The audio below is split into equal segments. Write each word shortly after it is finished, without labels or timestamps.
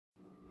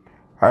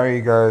All right,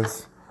 you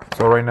guys.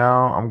 So right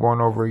now I'm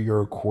going over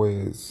your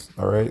quiz.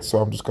 All right. So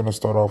I'm just going to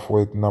start off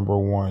with number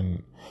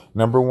one.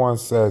 Number one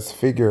says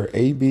figure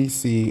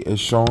ABC is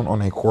shown on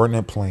a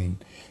coordinate plane.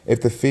 If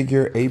the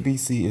figure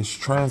ABC is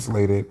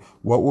translated,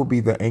 what will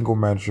be the angle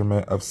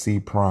measurement of C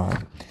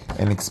prime?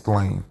 And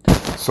explain.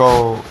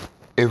 So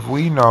if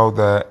we know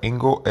that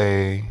angle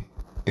A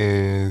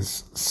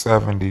is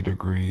 70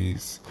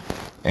 degrees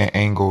and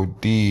angle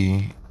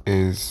D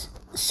is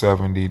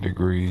 70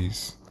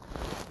 degrees,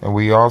 and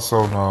we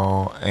also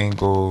know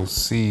angle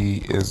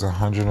C is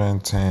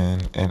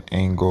 110 and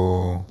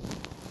angle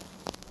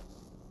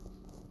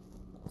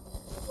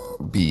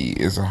B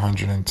is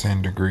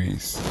 110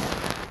 degrees.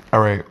 All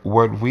right,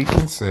 what we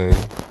can say,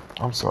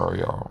 I'm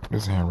sorry, y'all.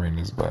 This handwriting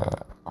is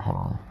bad. Hold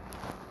on.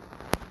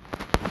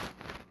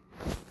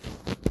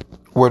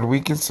 What we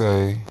can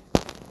say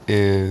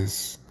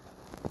is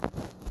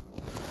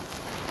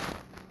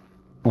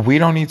we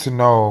don't need to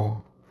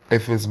know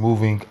if it's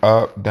moving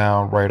up,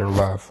 down, right, or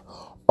left.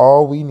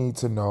 All we need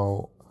to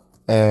know,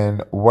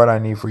 and what I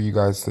need for you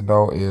guys to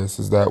know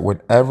is that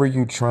whenever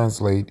you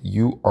translate,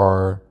 you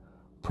are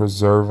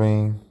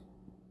preserving,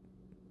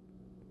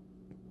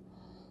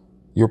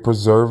 you're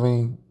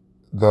preserving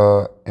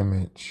the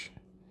image.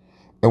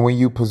 And when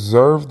you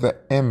preserve the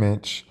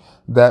image,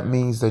 that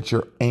means that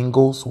your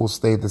angles will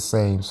stay the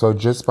same. So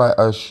just by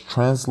us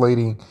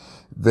translating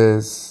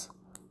this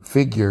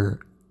figure,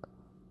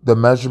 the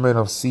measurement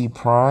of C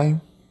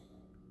prime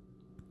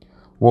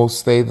will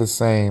stay the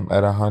same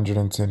at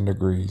 110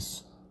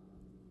 degrees.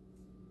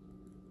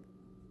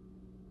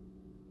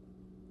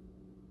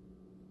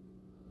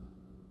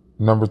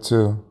 Number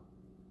two.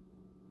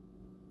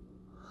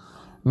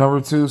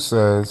 Number two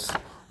says,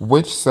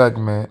 which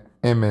segment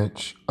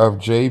image of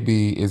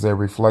JB is a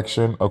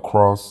reflection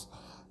across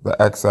the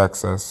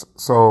x-axis?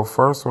 So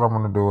first what I'm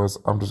going to do is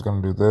I'm just going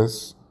to do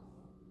this.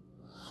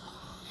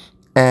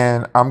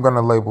 And I'm going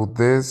to label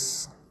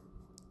this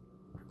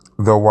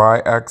the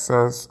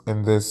y-axis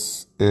and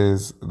this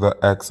is the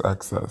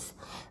x-axis.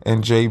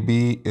 And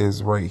JB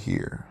is right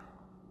here.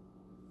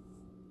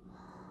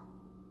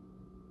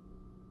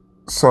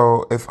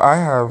 So if I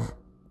have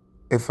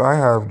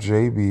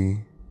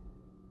JB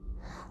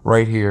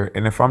right here,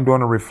 and if I'm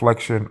doing a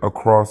reflection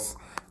across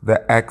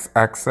the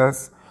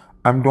x-axis,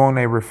 I'm doing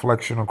a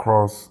reflection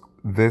across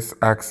this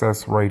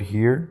axis right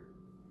here.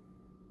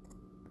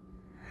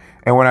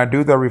 And when I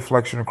do the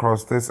reflection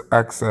across this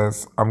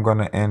axis, I'm going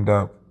to end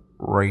up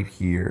right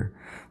here.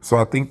 So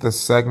I think the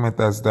segment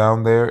that's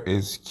down there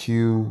is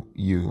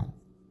QU.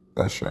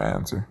 That's your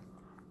answer.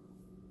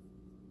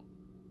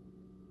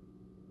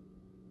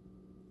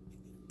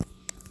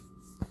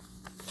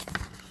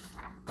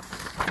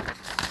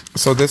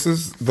 So this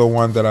is the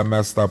one that I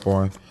messed up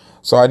on.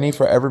 So I need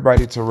for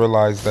everybody to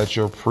realize that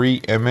your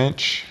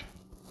pre-image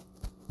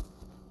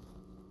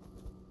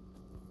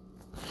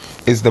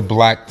is the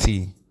black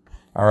T.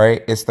 All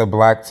right, it's the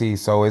black T.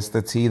 So it's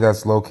the T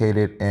that's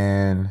located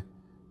in,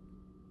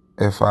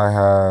 if I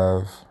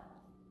have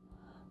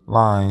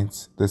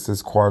lines, this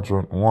is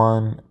quadrant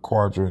 1,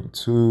 quadrant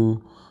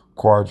 2,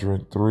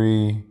 quadrant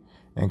 3,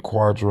 and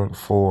quadrant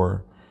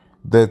 4.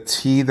 The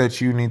T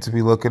that you need to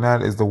be looking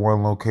at is the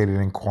one located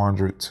in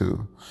quadrant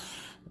 2.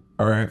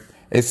 All right.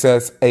 It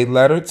says a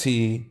letter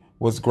T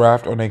was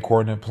graphed on a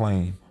coordinate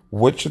plane.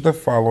 Which of the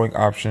following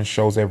options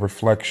shows a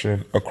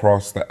reflection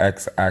across the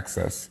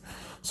x-axis?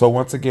 So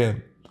once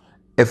again,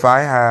 if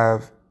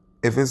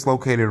it's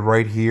located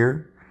right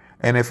here,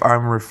 and if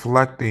I'm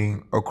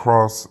reflecting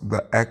across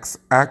the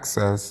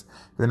x-axis,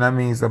 then that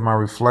means that my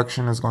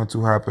reflection is going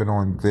to happen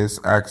on this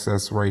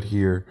axis right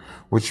here,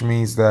 which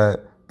means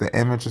that the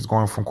image is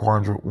going from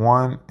quadrant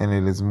 1 and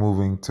it is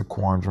moving to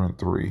quadrant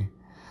 3.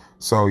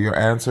 So your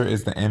answer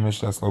is the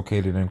image that's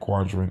located in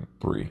quadrant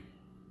 3.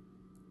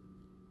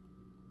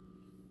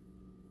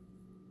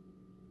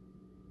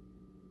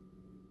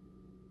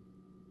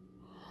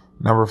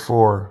 Number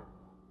 4,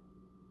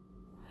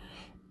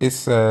 it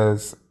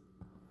says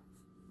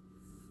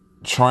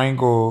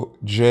triangle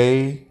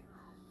JBE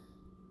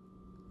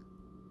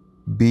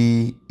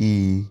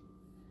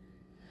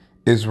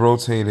is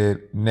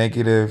rotated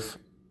negative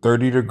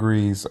 30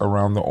 degrees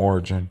around the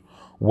origin.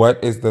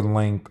 What is the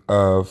length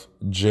of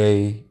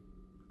J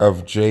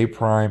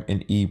prime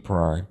and E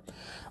prime?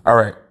 All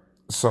right,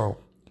 so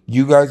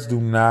you guys do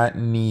not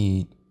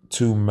need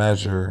to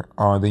measure.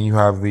 Then you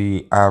have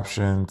the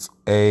options.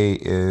 A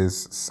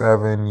is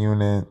 7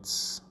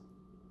 units.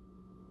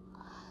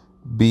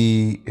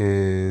 B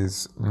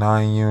is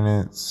 9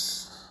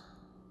 units.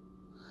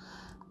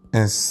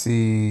 And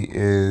C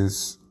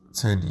is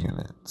 10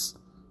 units.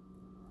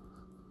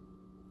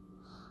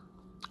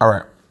 All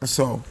right,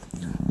 so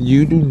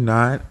you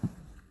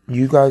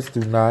guys do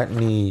not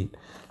need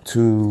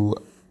to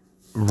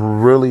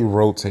really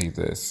rotate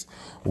this.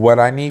 What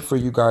I need for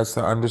you guys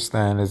to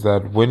understand is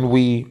that when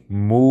we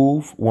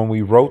move, when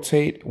we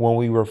rotate, when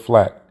we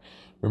reflect,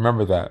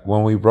 remember that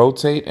when we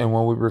rotate and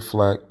when we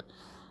reflect,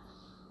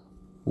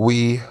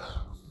 we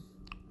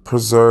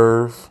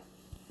preserve,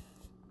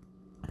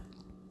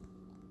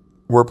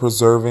 we're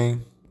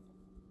preserving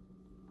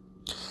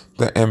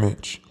the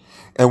image.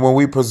 And when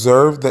we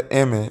preserve the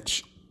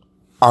image,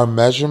 our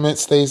measurement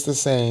stays the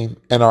same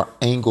and our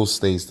angle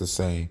stays the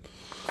same.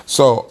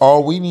 So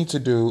all we need to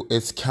do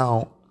is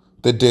count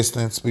the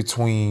distance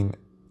between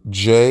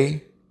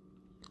J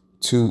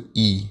to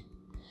E.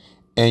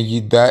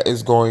 And that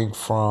is going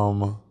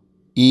from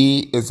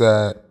E is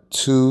at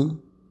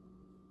 2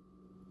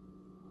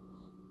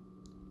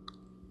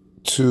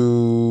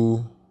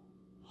 to,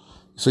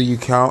 so you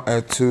count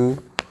at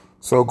 2.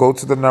 So go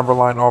to the number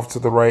line off to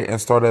the right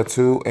and start at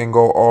 2 and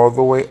go all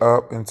the way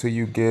up until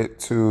you get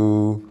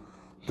to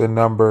the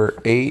number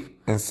 8.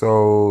 And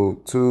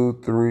so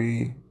 2,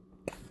 3.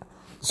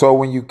 So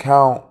when you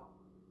count,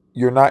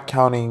 you're not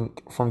counting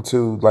from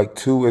 2. Like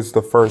 2 is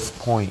the first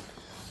point.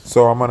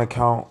 So I'm going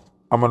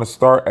to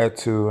start at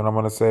 2 and I'm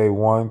going to say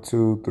 1,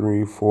 2,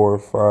 3, 4,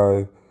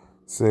 5,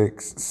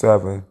 6,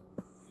 7.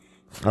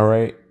 All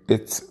right.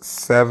 It's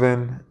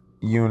 7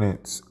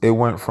 units. It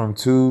went from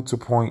 2 to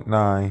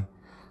 0.9,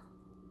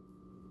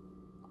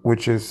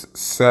 which is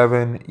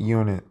 7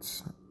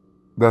 units.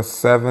 That's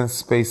 7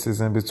 spaces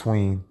in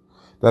between.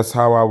 That's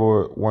how I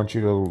would want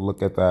you to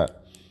look at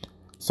that.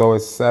 So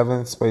it's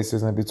 7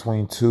 spaces in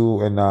between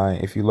 2 and 9.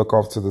 If you look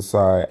off to the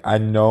side, I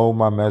know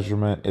my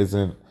measurement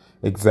isn't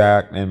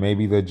exact and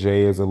maybe the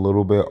J is a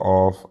little bit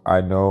off. I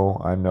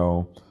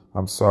know.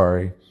 I'm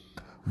sorry.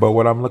 But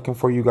what I'm looking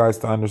for you guys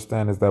to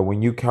understand is that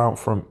when you count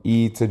from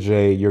E to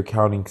J, you're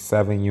counting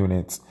 7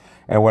 units.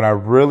 And what I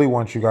really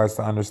want you guys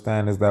to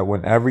understand is that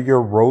whenever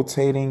you're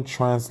rotating,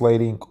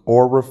 translating,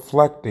 or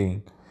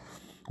reflecting,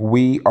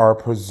 we are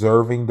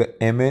preserving the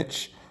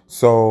image.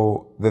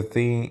 So if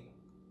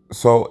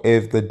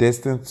the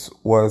distance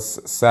was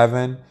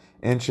 7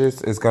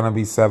 inches, it's gonna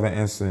be 7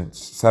 inches.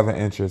 7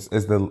 inches.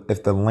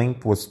 If the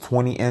length was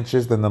 20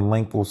 inches, then the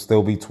length will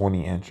still be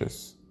 20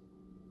 inches.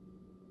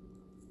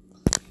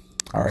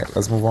 All right,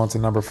 let's move on to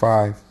number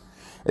 5.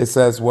 It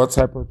says, what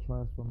type of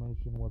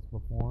transformation was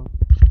performed?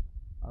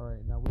 All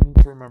right, now we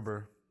need to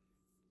remember,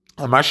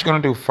 I'm actually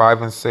going to do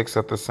 5 and 6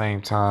 at the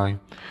same time.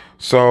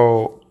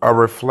 So a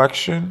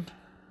reflection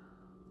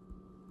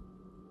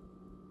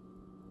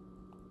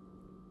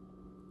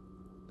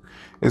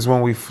is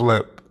when we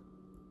flip.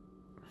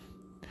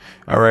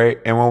 All right,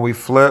 and when we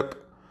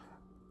flip,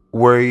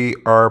 we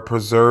are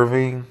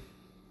preserving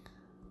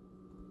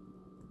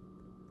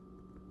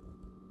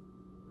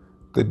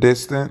the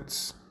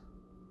distance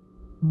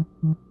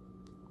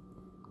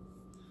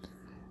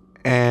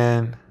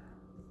and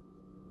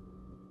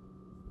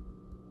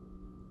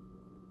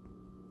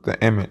the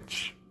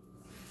image.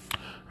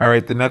 All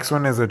right, the next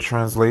one is a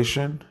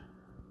translation.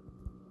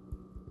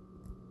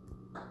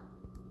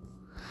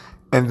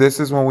 And this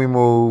is when we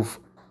move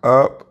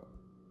up,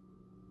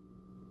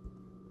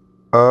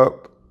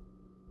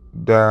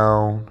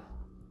 down,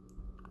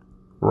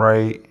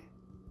 right,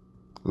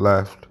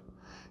 left.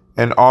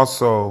 And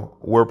also,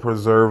 we're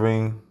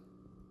preserving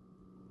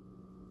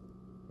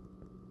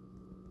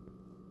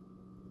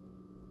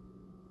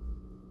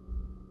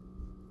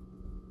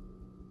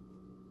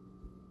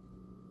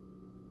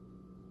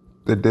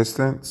the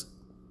distance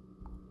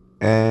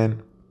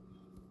and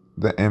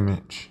the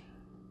image.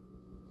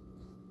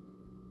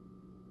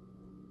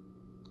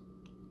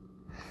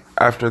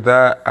 After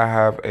that, I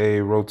have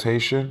a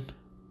rotation.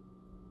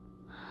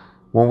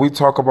 When we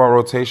talk about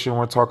rotation,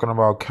 we're talking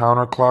about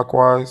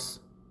counterclockwise.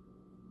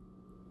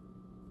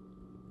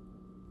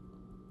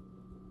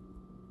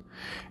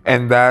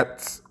 And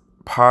that's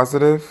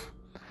positive,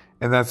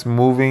 and that's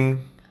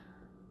moving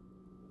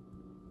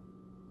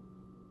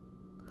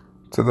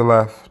to the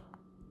left.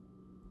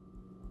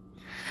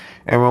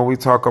 And when we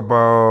talk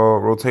about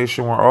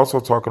rotation, we're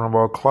also talking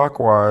about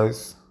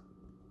clockwise,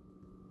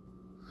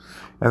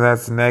 and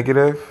that's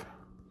negative,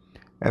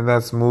 and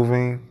that's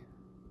moving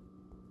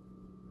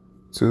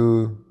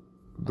to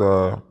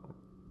the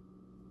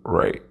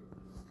right.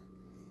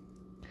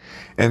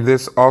 And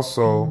this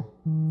also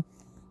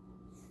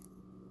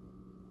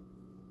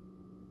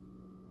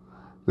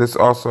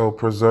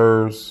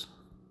preserves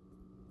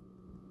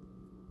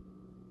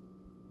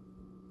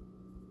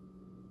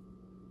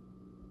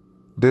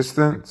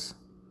distance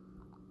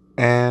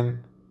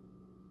and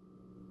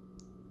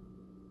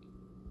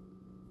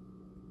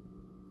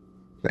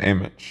the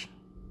image.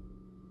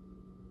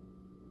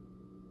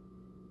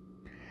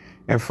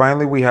 And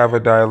finally, we have a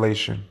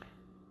dilation.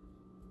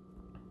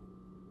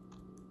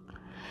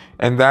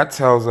 And that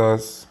tells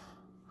us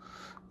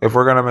if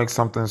we're going to make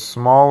something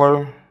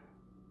smaller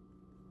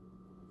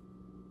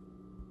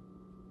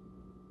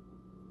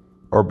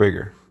or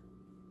bigger.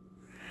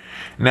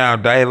 Now,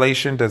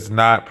 dilation does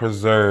not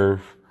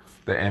preserve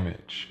the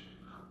image.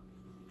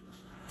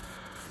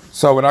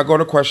 So when I go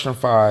to question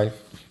 5,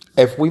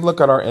 if we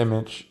look at our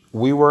image,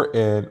 we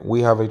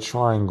have a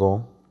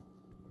triangle.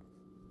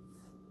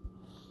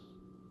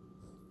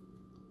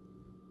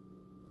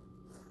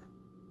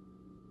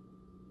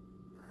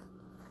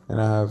 And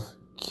I have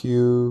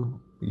Q,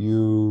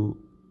 U,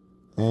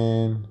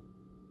 N,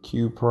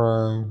 Q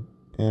prime,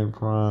 N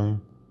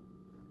prime.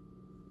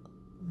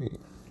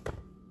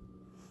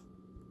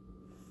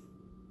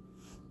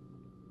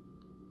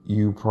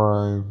 U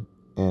prime,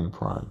 N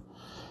prime.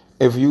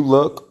 If you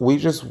look, we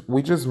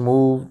just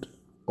moved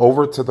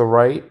over to the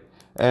right,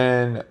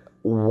 and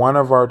one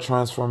of our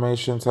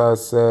transformations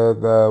has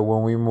said that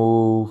when we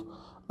move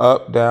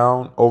up,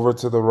 down, over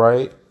to the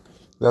right,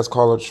 that's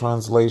called a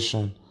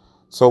translation.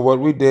 So what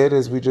we did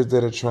is we just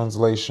did a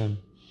translation.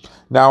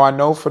 Now I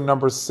know for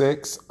number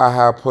 6, I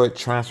have put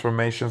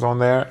transformations on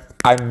there.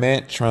 I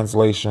meant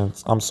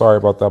translations. I'm sorry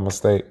about that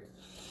mistake.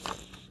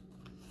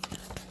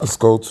 Let's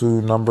go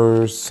to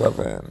number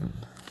 7.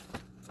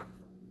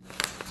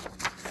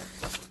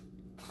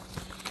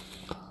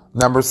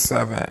 Number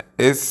 7,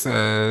 it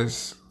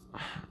says,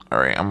 all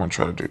right, I'm going to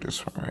try to do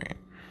this one right.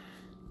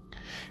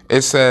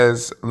 It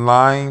says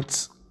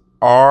lines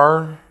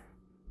R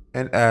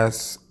and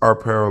S are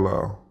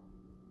parallel.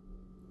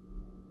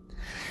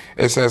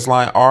 It says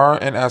line R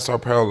and S are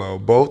parallel.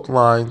 Both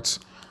lines,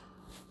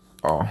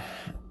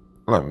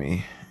 let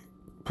me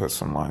put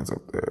some lines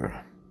up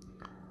there.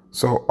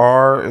 So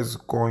R is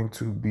going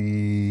to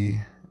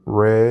be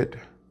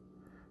red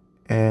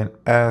and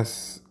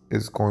S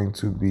is going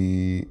to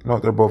be, no,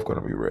 they're both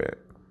going to be red.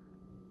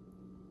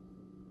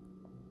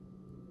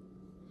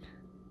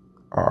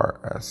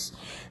 RS.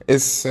 It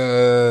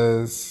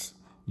says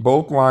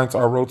both lines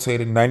are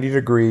rotated 90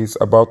 degrees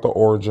about the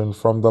origin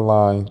from the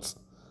lines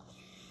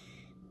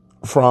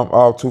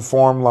to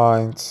form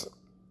lines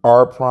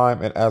R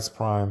prime and S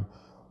prime,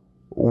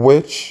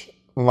 which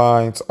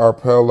lines are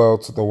parallel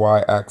to the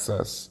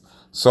y-axis.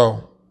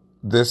 So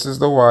this is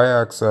the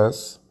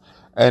y-axis,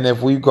 and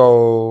if we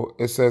go,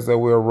 it says that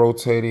we're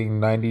rotating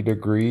 90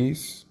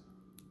 degrees.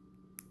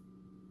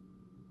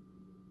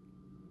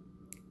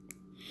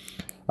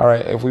 All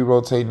right, if we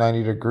rotate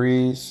 90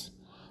 degrees,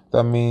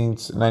 that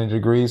means 90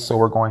 degrees, so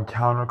we're going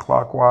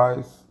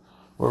counterclockwise.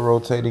 We're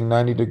rotating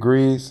 90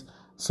 degrees,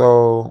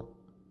 so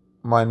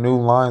my new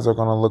lines are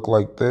going to look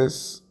like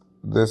this.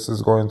 This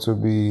is going to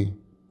be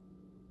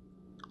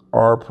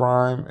R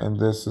prime, and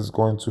this is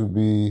going to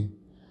be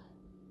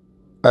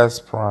S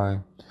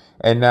prime.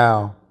 And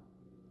now,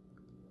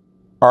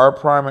 R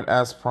prime and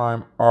S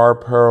prime are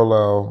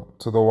parallel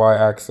to the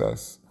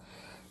y-axis.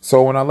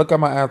 So when I look at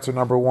my answer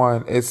number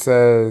 1, it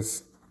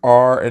says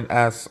R and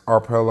S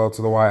are parallel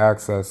to the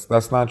y-axis.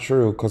 That's not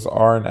true because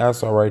R and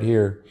S are right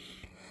here.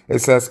 It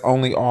says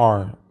only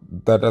R.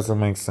 That doesn't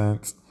make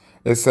sense.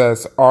 It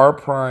says R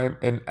prime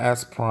and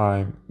S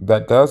prime.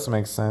 That does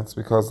make sense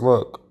because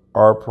look,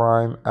 R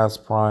prime, S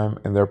prime,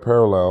 and they're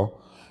parallel.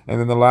 And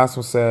then the last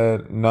one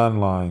said none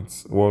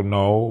lines. Well,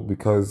 no,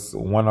 because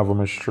one of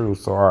them is true.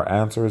 So our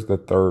answer is the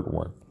third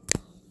one.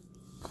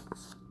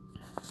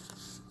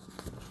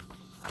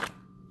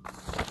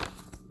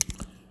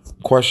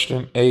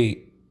 Question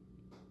 8.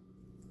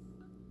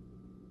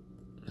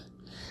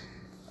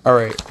 All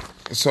right.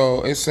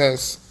 So it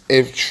says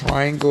if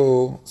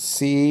triangle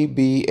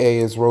CBA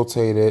is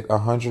rotated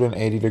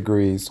 180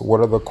 degrees, what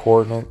are the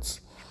coordinates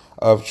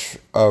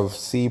of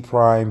C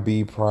prime,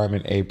 B prime,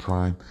 and A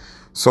prime?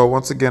 So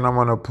once again, I'm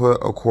going to put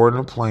a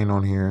coordinate plane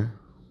on here.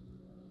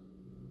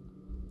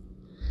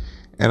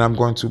 And I'm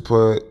going to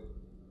put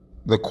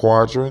the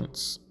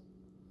quadrants.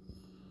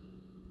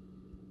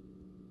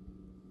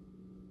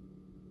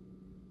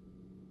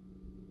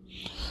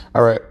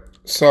 All right.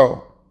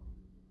 So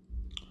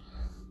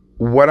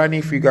what I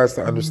need for you guys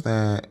to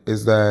understand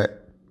is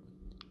that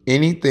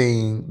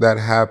anything that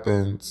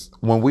happens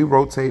when we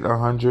rotate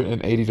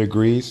 180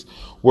 degrees,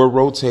 we're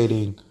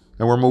rotating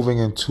and we're moving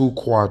in 2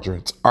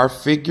 quadrants. Our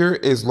figure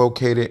is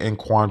located in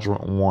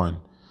quadrant 1.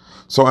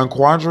 So in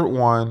quadrant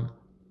 1,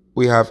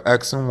 we have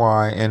X and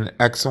Y, and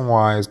X and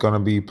Y is going to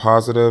be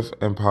positive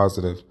and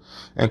positive.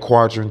 In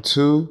quadrant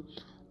 2,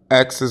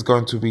 X is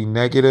going to be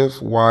negative,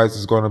 Y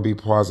is going to be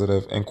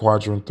positive. In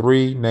quadrant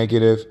 3,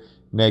 negative,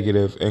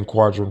 negative. In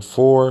quadrant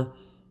 4,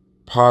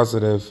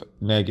 positive,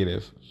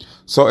 negative.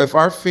 So if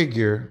our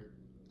figure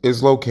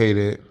is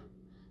located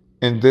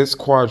in this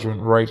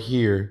quadrant right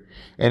here,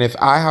 and if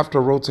I have to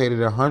rotate it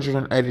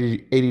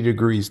 180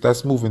 degrees,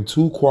 that's moving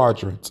 2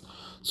 quadrants.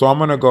 So I'm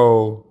going to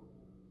go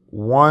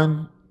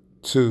 1,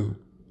 2.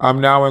 I'm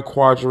now in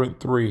quadrant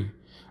 3.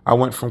 I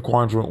went from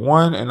quadrant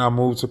 1 and I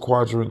moved to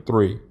quadrant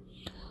 3.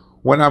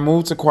 When I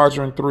move to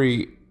quadrant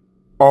 3,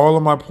 all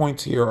of my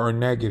points here are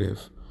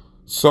negative.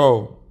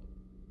 So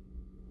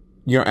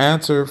your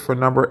answer for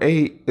number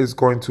 8 is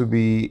going to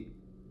be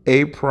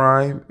A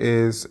prime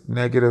is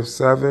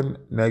 -7,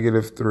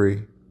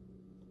 -3.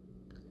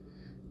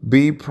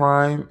 B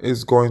prime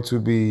is going to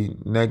be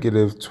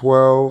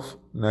 -12,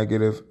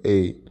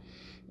 -8.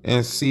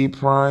 And C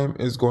prime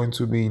is going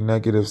to be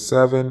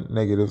 -7,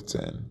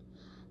 -10.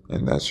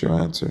 And that's your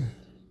answer.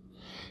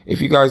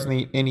 If you guys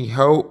need any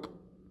help,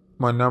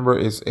 my number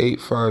is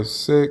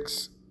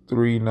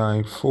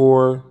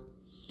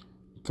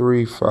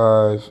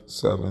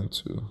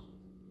 856-394-3572.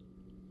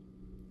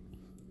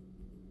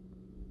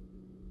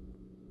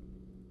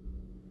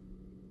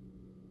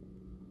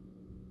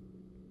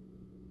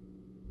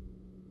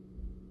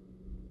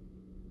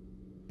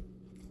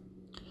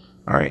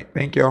 All right.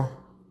 Thank y'all.